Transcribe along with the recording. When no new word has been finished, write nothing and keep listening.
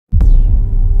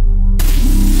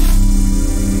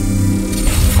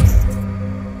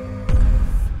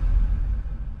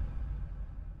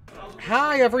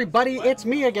everybody, it's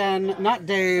me again, not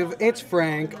Dave, it's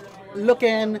Frank,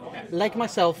 looking like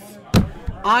myself.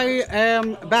 I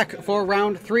am back for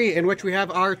round 3, in which we have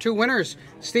our 2 winners,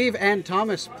 Steve and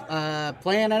Thomas,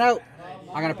 playing it out.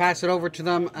 I'm going to pass it over to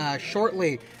them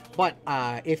shortly, but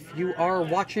if you are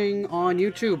watching on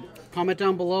YouTube, comment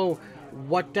down below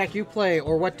what deck you play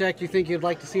or what deck you think you'd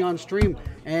like to see on stream,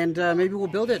 and maybe we'll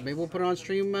build it. Maybe we'll put it on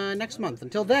stream next month.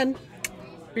 Until then,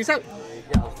 peace out.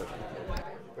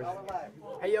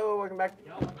 Hey yo, welcome back.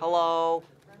 Hello.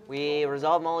 We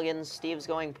resolved mulligans. Steve's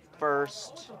going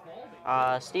first.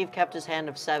 Steve kept his hand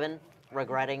of 7,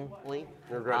 regrettingly.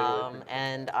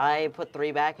 And I put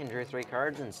 3 back and drew 3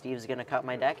 cards, and Steve's gonna cut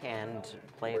my deck and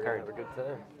play a card. Have a good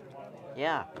time.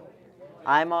 Yeah.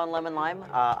 I'm on Lemon Lime.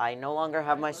 I no longer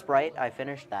have my Sprite. I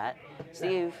finished that.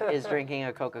 Steve is drinking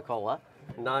a Coca-Cola.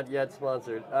 Not yet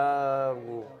sponsored.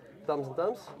 Thumbs and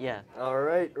thumbs? Yeah. All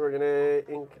right, we're gonna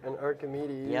ink an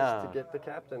Archimedes Yeah. to get the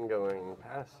captain going.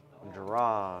 Pass.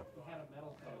 Draw.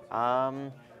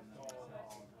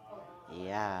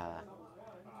 Yeah.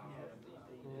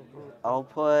 I'll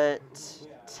put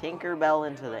Tinkerbell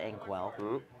into the inkwell,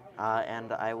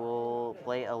 and I will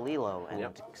play a Lilo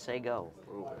and say go.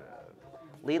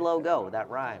 Lilo go, that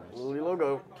rhymes. Lilo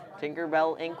go.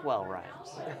 Tinkerbell inkwell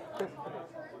rhymes.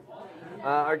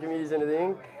 Archimedes into the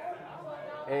ink.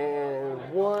 And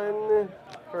 1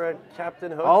 for a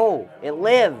captain hook. Oh, it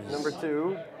lives. Number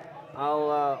 2.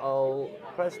 I'll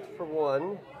quest for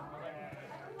 1.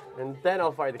 And then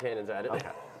I'll fire the cannons at it.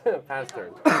 Okay. Pass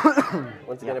turn.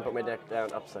 Once again, I put my deck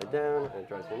down upside down, and it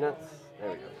drives me nuts.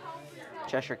 There we go.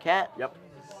 Cheshire Cat. Yep.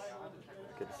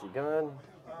 Good to see gone.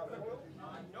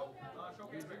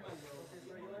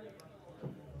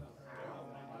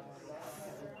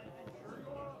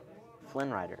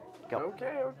 Flynn Rider. Go.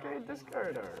 Okay,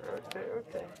 discard her.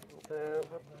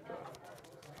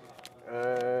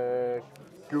 Okay.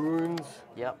 Goons.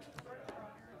 Yep.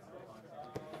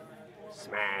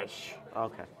 Smash.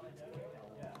 Okay.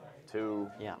 2.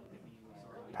 Yeah.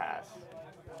 Pass.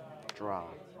 Draw.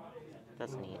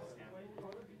 That's neat.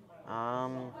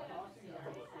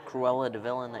 Cruella de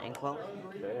Vil in the inkwell.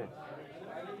 Okay.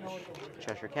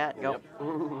 Cheshire Cat. Go. Yep.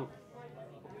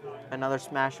 Another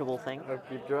smashable thing.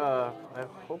 Upkeep draw. I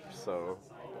hope so.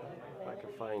 If I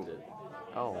can find it.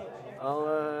 Oh.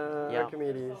 I'll Yeah.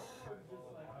 Archimedes.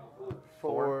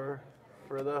 4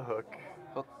 for the hook.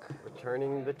 Hook.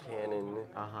 Returning the cannon.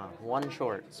 1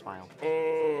 short. Smile.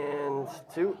 And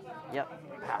 2. Yep.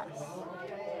 Pass.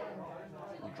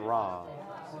 Draw.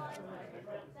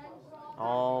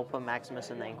 I'll put Maximus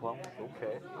in the inkwell.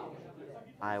 Okay.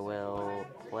 I will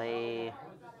play.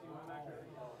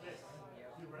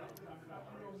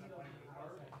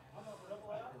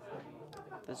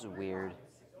 This is weird.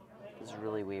 This is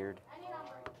really weird.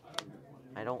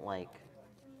 I don't like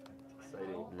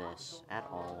Exciting. this at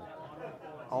all.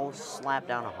 I'll slap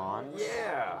down a Hans.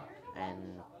 Yeah.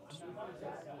 And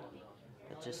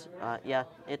it just, yeah,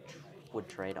 it would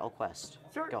trade. I'll quest.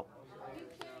 Sure. Go.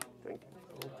 Thank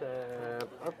you. Tap.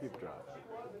 Upkeep draw.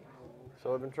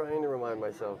 So I've been trying to remind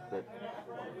myself that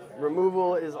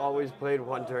removal is always played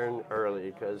 1 turn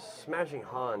early, because smashing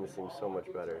Han seems so much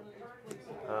better.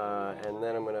 And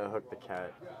then I'm going to hook the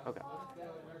cat. Okay.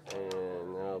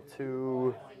 And now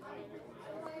 2.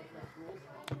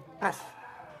 Pass.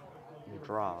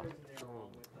 Draw.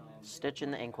 Stitch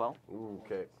in the inkwell. Ooh,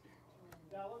 okay.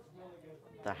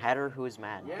 The Hatter who is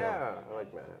mad. Go. Yeah, I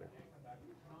like Mad Hatter.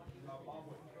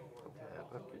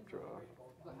 Tap. Upkeep draw.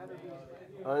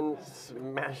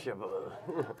 Unsmashable.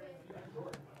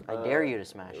 I dare you to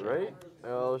smash it. Right?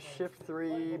 I'll shift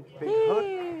 3, big hook,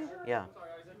 Yeah.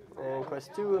 and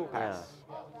quest 2 and pass.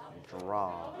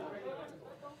 Draw.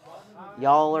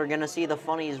 Y'all are gonna see the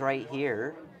funnies right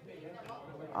here.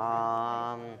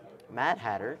 Mad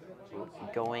Hatter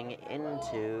going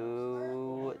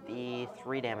into the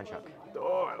 3 damage hook.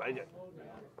 Oh, I like it.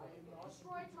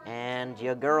 And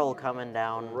your girl coming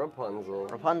down. Rapunzel.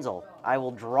 Rapunzel. I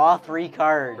will draw 3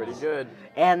 cards. Pretty good.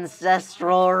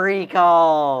 Ancestral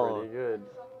Recall. Pretty good.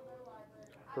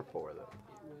 For 4, though.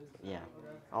 Yeah.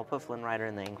 I'll put Flynn Rider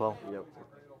in the inkwell. Yep.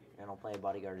 And I'll play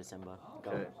Bodyguard of Simba. Go.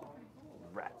 Okay.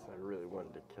 Rats. I really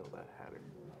wanted to kill that Hatter.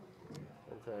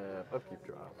 And upkeep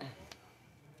draw.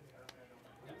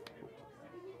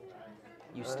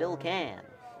 You still can.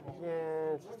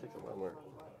 Yeah, it just takes a lot more.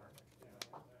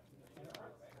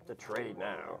 To trade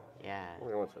now. Yeah.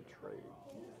 Nobody wants to trade.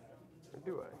 Or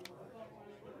do I?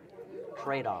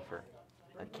 Trade offer.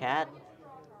 A cat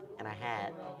and a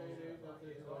hat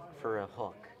for a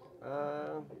hook.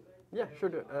 Yeah, sure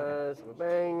do it. So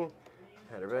bang,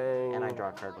 Hatter bang. And I draw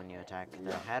a card when you attack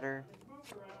the Hatter.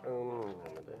 Damage.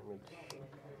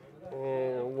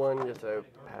 And one gets out.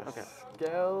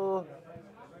 Pascal.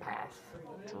 Pass.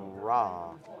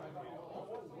 Draw.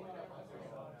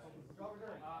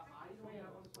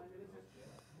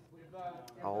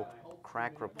 I'll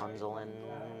crack Rapunzel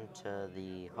into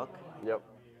the hook. Yep.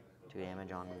 2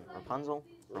 damage on Rapunzel.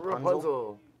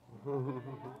 Rapunzel.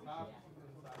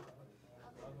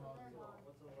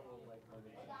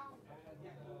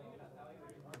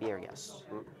 Be our guest.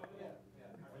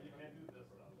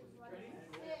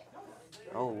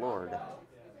 Oh, Lord.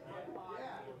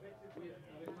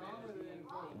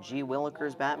 G.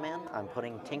 Willikers Batman. I'm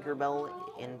putting Tinkerbell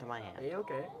into my hand. Hey,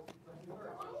 okay.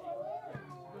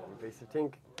 Invasive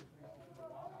Tink.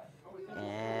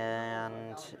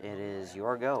 And it is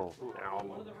your go.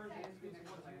 Ow.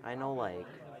 I know, like.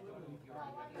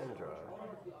 And draw.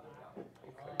 Okay.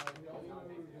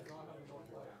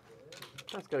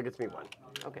 That's gonna get me 1.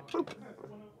 Okay. Boop.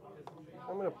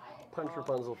 I'm gonna punch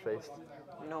Rapunzel face.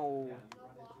 No.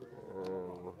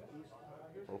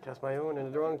 And cast my own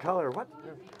in the wrong color. What?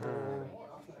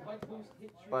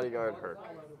 Bodyguard Herc.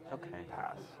 Okay.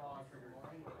 Pass.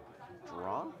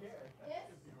 Draw.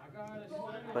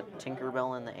 Put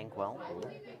Tinkerbell in the inkwell.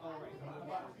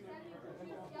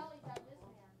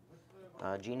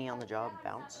 Genie on the job,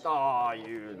 bounce. Oh,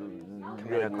 you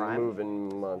Commit a good crime.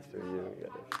 moving monster. You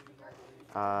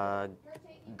got it.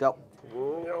 Go.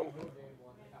 No.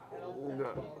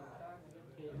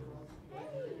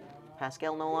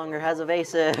 Pascal no longer has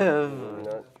evasive.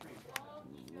 Not.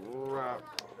 Rap.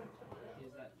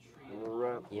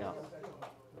 Rap. Yeah.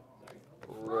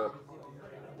 Rap.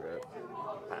 Rap.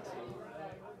 Pass.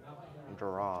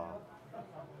 Draw.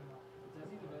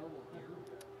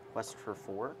 Quest for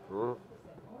 4.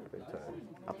 Big time.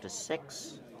 Up to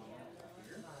 6.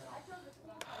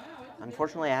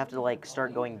 Unfortunately, I have to like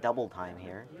start going double time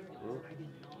here.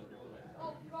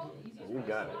 You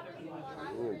got it.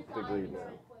 You're in big lead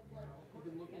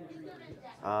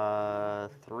now.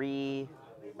 3.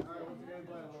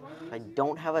 I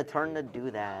don't have a turn to do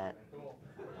that.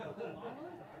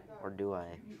 Or do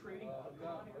I?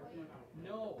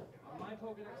 No, my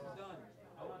Pokedex is done.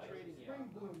 I'm not trading yet. I'm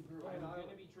going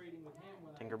to be trading with him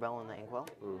when Tinkerbell in the inkwell.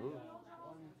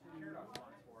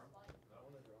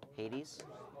 Hades.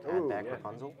 Add Ooh, back yeah.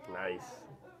 Rapunzel. Nice.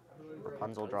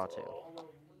 Rapunzel, draw 2.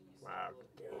 Wow.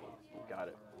 You got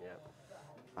it. Yeah.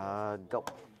 Go.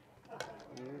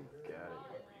 You got it.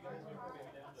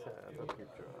 That's a keep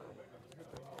draw.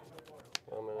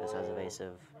 This has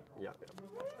evasive. Yeah.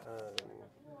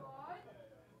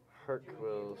 Herc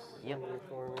will Yep. swing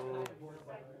for me.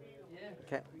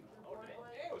 Okay.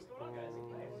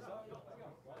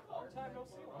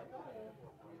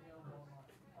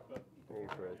 Maybe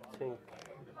for a Tink.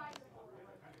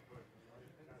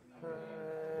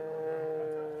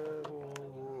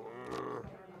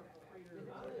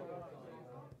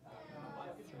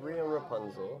 3 on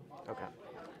Rapunzel. Okay.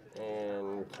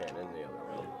 And Cannon the other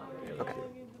one. Okay.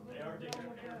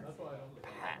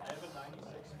 Pass.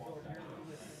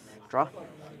 Draw.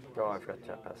 Oh, I forgot to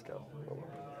chat Pascal.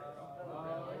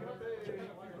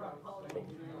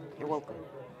 You're welcome.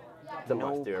 It's a No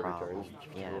must do every problem. turn.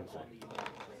 Yeah.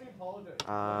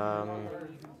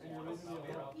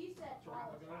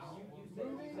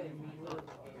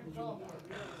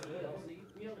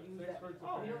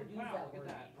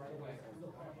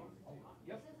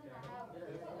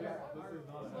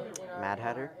 Mad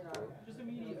Hatter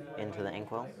into the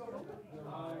inkwell.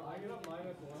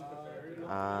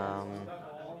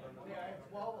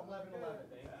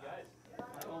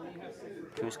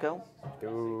 Cusco.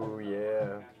 Ooh,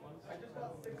 yeah.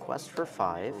 Quest for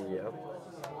 5. Yep.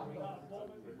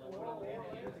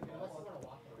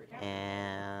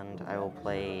 And I will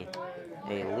play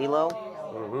a Lilo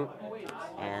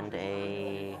and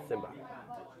a Simba.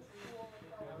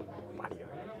 Bodyguard.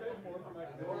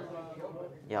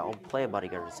 yeah. I'll play a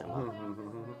bodyguard of Simba.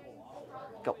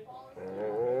 Go.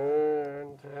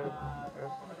 And I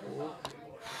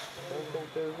don't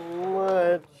think there's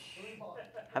much.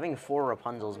 Having 4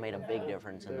 Rapunzels made a big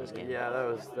difference in this game. Yeah,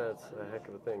 that's a heck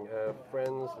of a thing.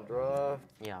 Friends, draw.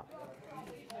 Yeah.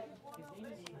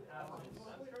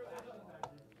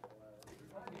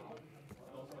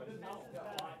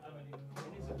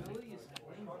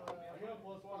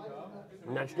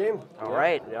 Next game. All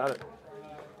right. Got it.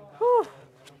 Whew.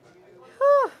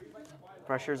 Whew.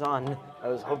 Pressure's on. I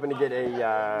was hoping to get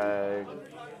a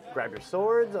grab your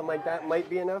swords. I'm like, that might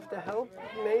be enough to help,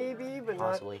 maybe, but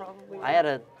Possibly. not probably. I had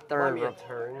a Buy third. me a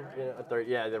turn. A third.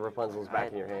 Yeah, the Rapunzel's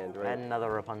back in your hand, I had right? another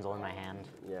Rapunzel in my hand,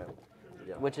 Yeah.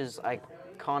 Yeah. which is I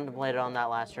contemplated on that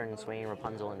last turn swinging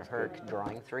Rapunzel and Herc,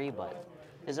 drawing 3. But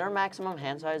is there a maximum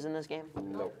hand size in this game?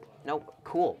 Nope. Nope.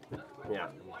 Cool. Yeah.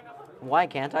 Why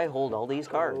can't I hold all these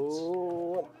cards?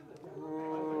 Oh.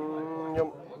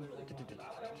 Yum.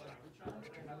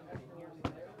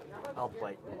 I'll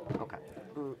play. Okay.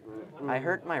 I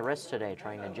hurt my wrist today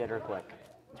trying to jitter click.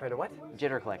 Try to what?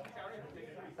 Jitter click.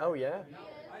 Oh yeah.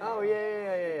 Oh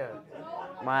yeah.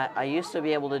 I used to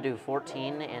be able to do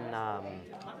 14 in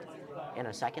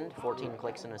a second, 14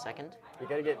 clicks in a second. You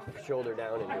gotta get shoulder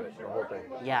down into it, the whole thing.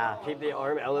 Yeah. Keep the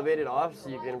arm elevated off so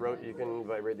you can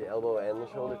vibrate the elbow and the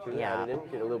shoulder too. Yeah. Add it in,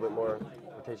 get a little bit more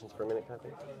rotations per minute kind of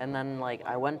thing. And then like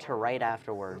I went to right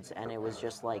afterwards and it was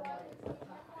just like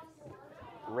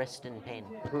wrist in pain.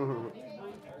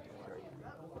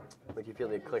 Like you feel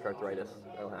the click arthritis.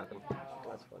 That'll happen.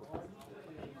 That's fun.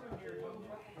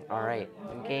 All right,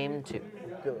 game 2.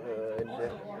 Good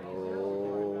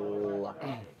luck.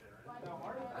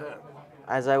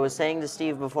 As I was saying to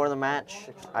Steve before the match,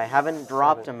 I haven't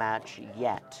dropped a match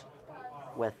yet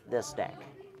with this deck.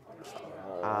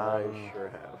 I sure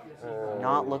have.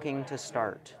 Not looking to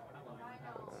start.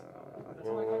 You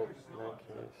know what? In that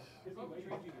case,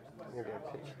 maybe I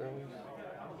pitch those.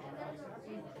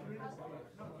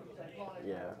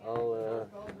 Yeah, I'll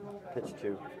pitch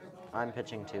 2. I'm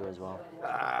pitching 2 as well.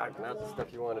 Ah, not the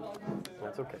stuff you wanted.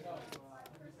 That's okay.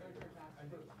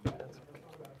 That's okay.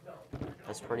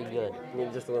 That's pretty good. You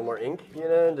need just a little more ink, you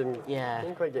know? Didn't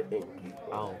quite get ink.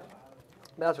 Oh.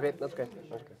 That's okay. That's okay.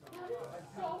 That's okay.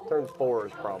 Turn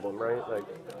 4's problem, right? Like,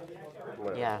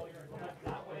 whatever. Yeah.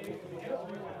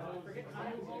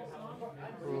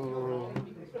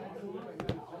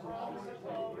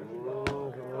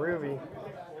 Groovy.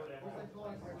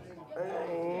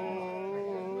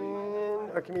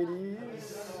 And Archimedes.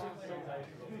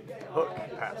 Hook,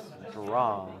 pass.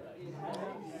 Draw.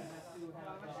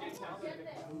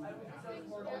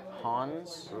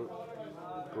 Hans.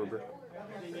 Gruber.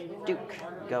 Duke.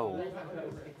 Go.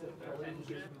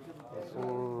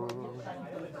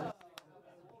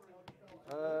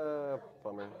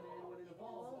 Bummer.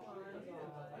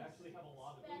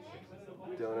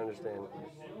 Don't understand.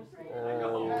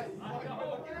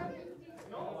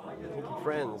 Pinky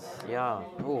friends. Yeah.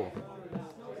 Ooh.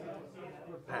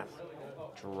 Pass.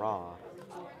 Draw.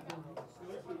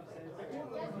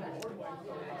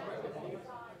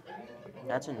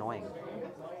 That's annoying.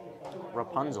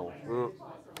 Rapunzel.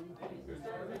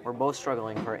 We're both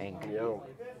struggling for ink. Yo.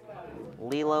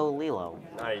 Lilo.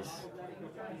 Nice.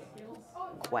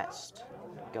 Quest.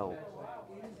 Go.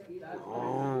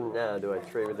 Now, do I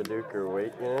trade with the Duke or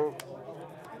wait, you know?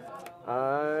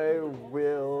 I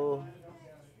will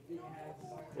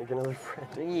make another friend.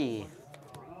 Eee.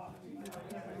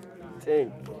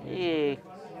 Tink. Eee.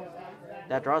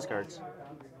 That draws cards.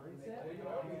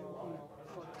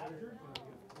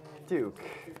 Duke.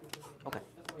 Okay.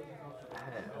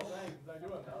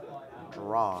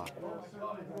 Draw.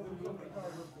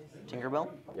 Tinkerbell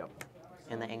Yep.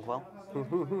 in the inkwell.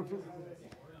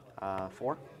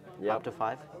 4. Yep. Up to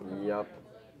 5. Yep.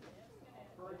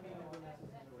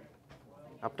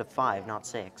 Up to 5, not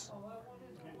 6.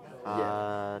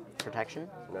 Protection.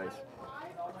 Nice.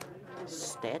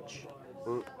 Stitch.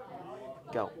 Mm.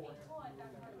 Go.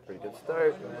 Pretty good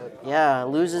start. Yeah,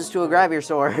 loses to a grab your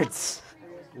swords.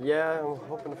 Yeah, I'm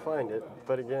hoping to find it,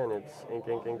 but again, it's ink.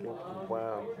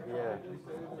 Wow, yeah.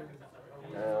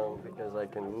 Because I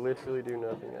can literally do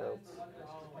nothing else.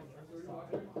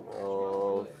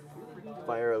 Oh,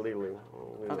 fire a Lulu.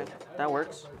 Okay, that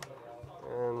works.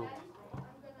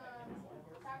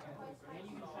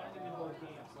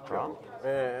 Draw.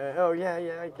 Oh yeah,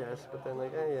 I guess. But then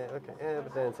like, yeah, okay.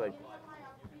 But then it's like,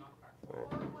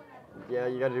 yeah,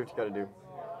 you gotta do what you gotta do.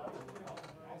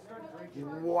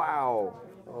 Wow.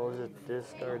 Oh, just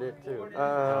discard it too.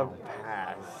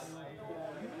 Pass.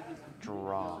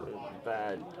 Draw.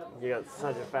 Bad. You got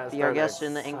such a fast. Be our guest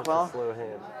in the inkwell. Slow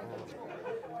hand.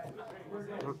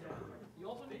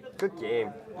 Good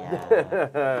game.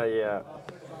 Yeah. Yeah.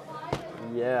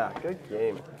 Yeah. Good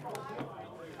game.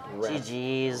 Rats.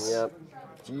 GG's. Yep.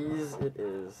 G's it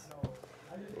is.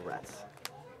 Rats.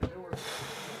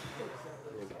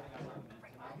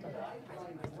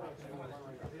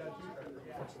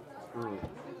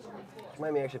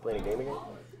 Mind me actually playing a game again?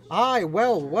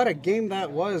 Well, what a game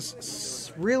that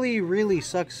was. Really, really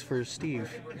sucks for Steve.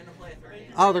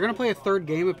 Oh, they're going to play a third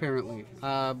game, apparently.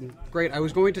 Great. I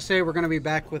was going to say we're going to be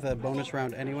back with a bonus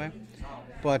round anyway.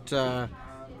 But,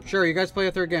 sure, you guys play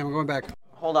a third game. I'm going back.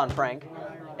 Hold on, Frank.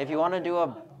 If you want to do a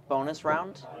bonus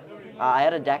round, I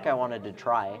had a deck I wanted to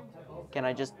try. Can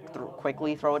I just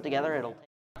quickly throw it together?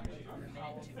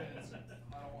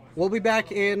 We'll be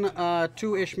back in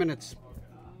 2-ish minutes.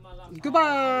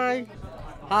 Goodbye!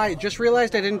 Hi, just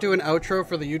realized I didn't do an outro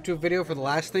for the YouTube video for the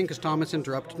last thing because Thomas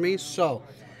interrupted me. So,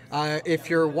 If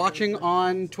you're watching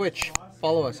on Twitch,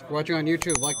 follow us. If you're watching on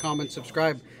YouTube, like, comment,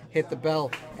 subscribe, hit the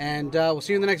bell, and we'll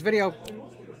see you in the next video.